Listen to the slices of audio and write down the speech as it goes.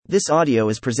This audio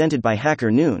is presented by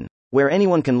Hacker Noon, where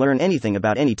anyone can learn anything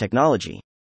about any technology.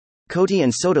 COTI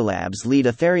and COTI Labs lead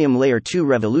Ethereum Layer 2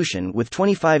 revolution with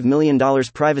 $25 million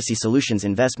privacy solutions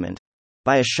investment.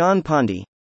 By Ashan Pandey.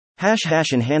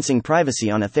 Enhancing privacy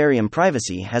on Ethereum.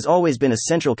 Privacy has always been a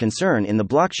central concern in the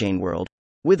blockchain world,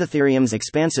 with Ethereum's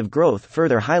expansive growth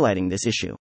further highlighting this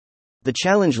issue. The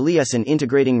challenge lies in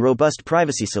integrating robust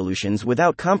privacy solutions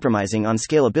without compromising on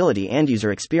scalability and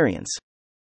user experience.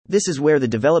 This is where the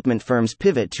development firms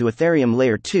pivot to Ethereum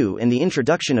Layer 2 and the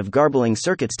introduction of garbling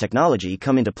circuits technology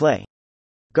come into play.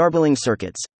 Garbling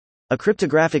circuits. A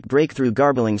cryptographic breakthrough.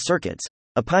 Garbling circuits,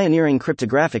 a pioneering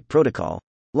cryptographic protocol,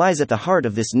 lies at the heart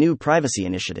of this new privacy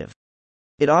initiative.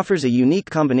 It offers a unique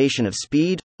combination of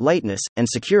speed, lightness, and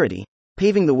security,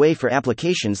 paving the way for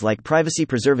applications like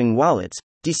privacy-preserving wallets,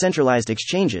 decentralized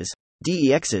exchanges,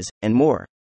 DEXs, and more.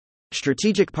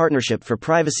 Strategic Partnership for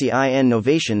Privacy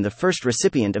Innovation. The first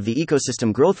recipient of the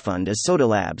Ecosystem Growth Fund is COTI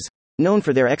Labs, known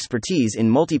for their expertise in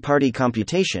multi-party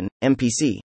computation,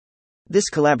 MPC. This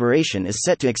collaboration is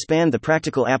set to expand the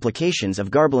practical applications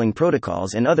of garbling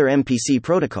protocols and other MPC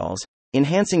protocols,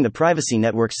 enhancing the privacy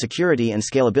network's security and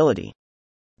scalability.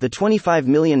 The $25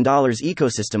 million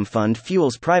ecosystem fund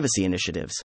fuels privacy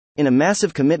initiatives. In a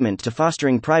massive commitment to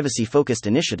fostering privacy-focused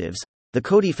initiatives, the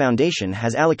COTI Foundation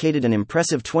has allocated an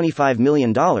impressive $25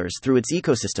 million through its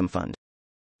ecosystem fund.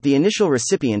 The initial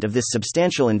recipient of this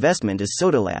substantial investment is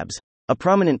COTI Labs, a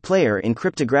prominent player in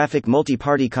cryptographic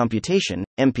multi-party computation,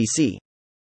 MPC.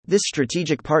 This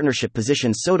strategic partnership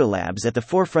positions COTI Labs at the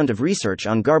forefront of research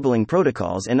on garbling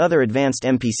protocols and other advanced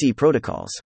MPC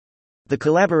protocols. The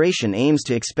collaboration aims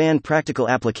to expand practical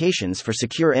applications for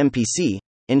secure MPC,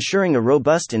 ensuring a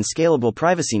robust and scalable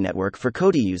privacy network for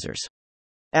COTI users.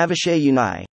 Avishai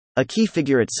Unai, a key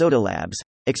figure at COTI Labs,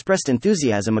 expressed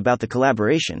enthusiasm about the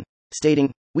collaboration, stating,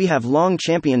 "We have long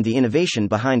championed the innovation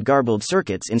behind garbled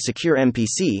circuits in secure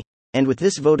MPC, and with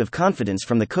this vote of confidence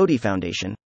from the COTI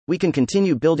Foundation, we can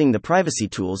continue building the privacy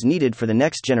tools needed for the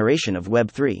next generation of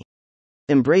Web3.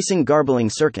 Embracing garbling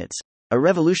circuits, a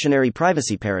revolutionary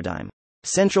privacy paradigm.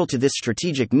 Central to this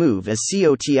strategic move is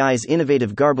COTI's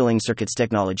innovative garbling circuits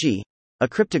technology, a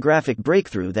cryptographic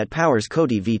breakthrough that powers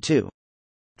COTI v2.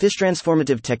 This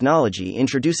transformative technology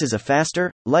introduces a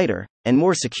faster, lighter, and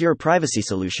more secure privacy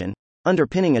solution,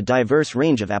 underpinning a diverse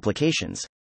range of applications.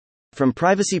 From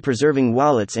privacy-preserving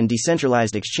wallets and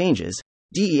decentralized exchanges,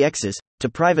 DEXs, to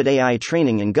private AI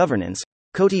training and governance,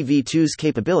 COTI v2's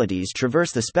capabilities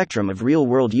traverse the spectrum of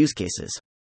real-world use cases.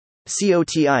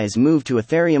 COTI's move to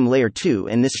Ethereum Layer 2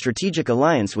 and this strategic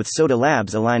alliance with COTI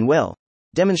Labs align well,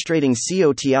 demonstrating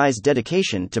COTI's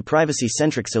dedication to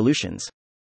privacy-centric solutions.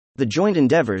 The joint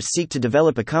endeavors seek to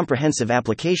develop a comprehensive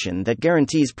application that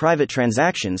guarantees private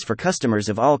transactions for customers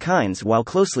of all kinds while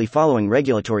closely following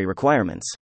regulatory requirements.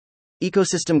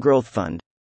 Ecosystem Growth Fund.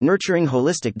 Nurturing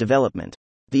holistic development.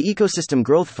 The Ecosystem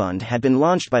Growth Fund had been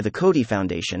launched by the COTI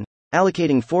Foundation,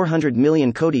 allocating 400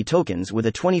 million COTI tokens with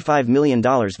a $25 million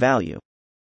value.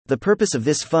 The purpose of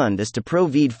this fund is to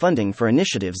provide funding for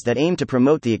initiatives that aim to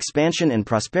promote the expansion and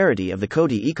prosperity of the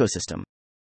COTI ecosystem.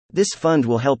 This fund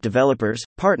will help developers,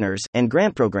 partners, and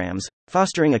grant programs,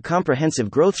 fostering a comprehensive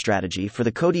growth strategy for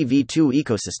the COTI v2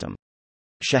 ecosystem.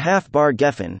 Shahaf Bar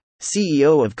Geffen,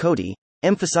 CEO of COTI,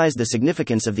 emphasized the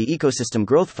significance of the Ecosystem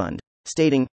Growth Fund,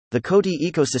 stating, "The COTI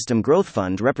Ecosystem Growth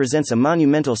Fund represents a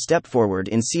monumental step forward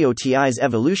in COTI's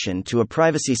evolution to a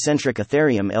privacy-centric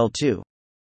Ethereum L2.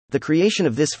 The creation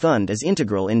of this fund is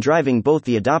integral in driving both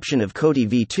the adoption of COTI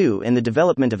v2 and the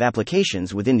development of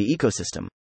applications within the ecosystem."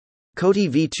 COTI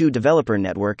v2 Developer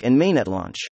Network and Mainnet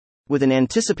launch. With an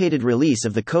anticipated release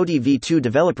of the COTI v2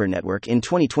 Developer Network in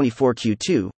 2024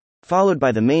 Q2, followed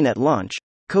by the Mainnet launch,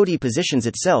 COTI positions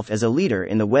itself as a leader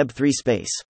in the Web3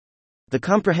 space. The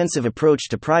comprehensive approach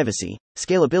to privacy,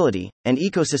 scalability, and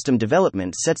ecosystem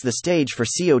development sets the stage for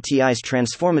COTI's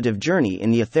transformative journey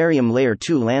in the Ethereum Layer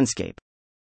 2 landscape.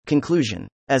 Conclusion.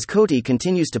 As COTI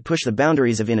continues to push the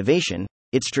boundaries of innovation,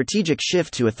 its strategic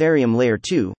shift to Ethereum Layer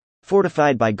 2,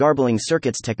 fortified by garbling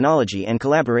circuits technology and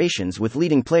collaborations with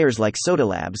leading players like COTI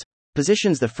Labs,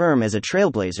 positions the firm as a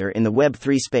trailblazer in the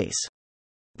Web3 space.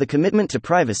 The commitment to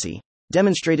privacy,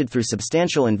 demonstrated through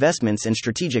substantial investments and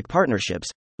strategic partnerships,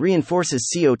 reinforces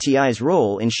COTI's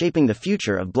role in shaping the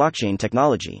future of blockchain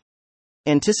technology.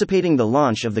 Anticipating the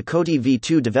launch of the COTI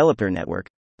v2 Developer Network,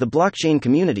 the blockchain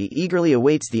community eagerly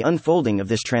awaits the unfolding of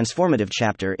this transformative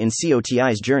chapter in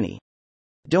COTI's journey.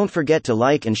 Don't forget to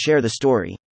like and share the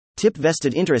story. Tip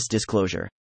vested interest disclosure.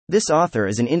 This author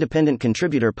is an independent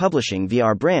contributor publishing via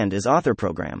our brand as author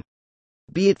program.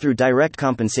 Be it through direct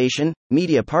compensation,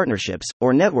 media partnerships,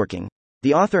 or networking,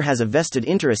 The author has a vested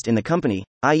interest in the company,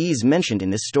 i.e., is mentioned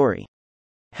in this story.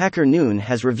 Hacker Noon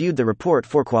has reviewed the report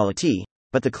for COTI,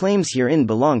 but the claims herein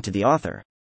belong to the author.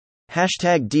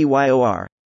 #DYOR.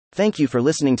 Thank you for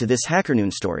listening to this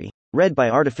HackerNoon story, read by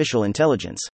Artificial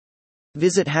Intelligence.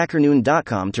 Visit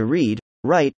hackernoon.com to read,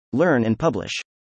 write, learn, and publish.